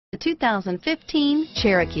The 2015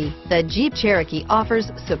 Cherokee. The Jeep Cherokee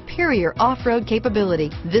offers superior off-road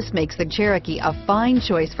capability. This makes the Cherokee a fine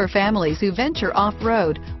choice for families who venture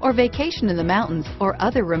off-road or vacation in the mountains or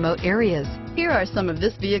other remote areas. Here are some of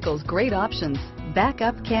this vehicle's great options: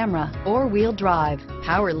 backup camera, four-wheel drive,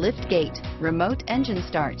 power lift gate, remote engine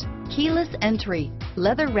start, keyless entry,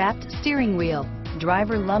 leather-wrapped steering wheel,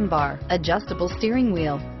 driver lumbar, adjustable steering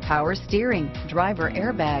wheel, power steering, driver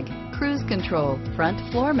airbag, cruise control, front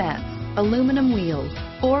floor mats, aluminum wheels,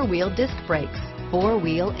 four-wheel disc brakes,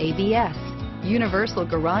 four-wheel ABS, universal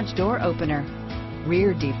garage door opener,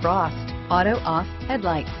 rear defrost, auto-off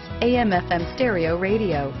headlights, AM/FM stereo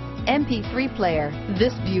radio, MP3 player.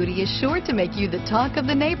 This beauty is sure to make you the talk of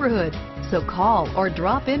the neighborhood. So call or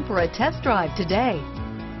drop in for a test drive today.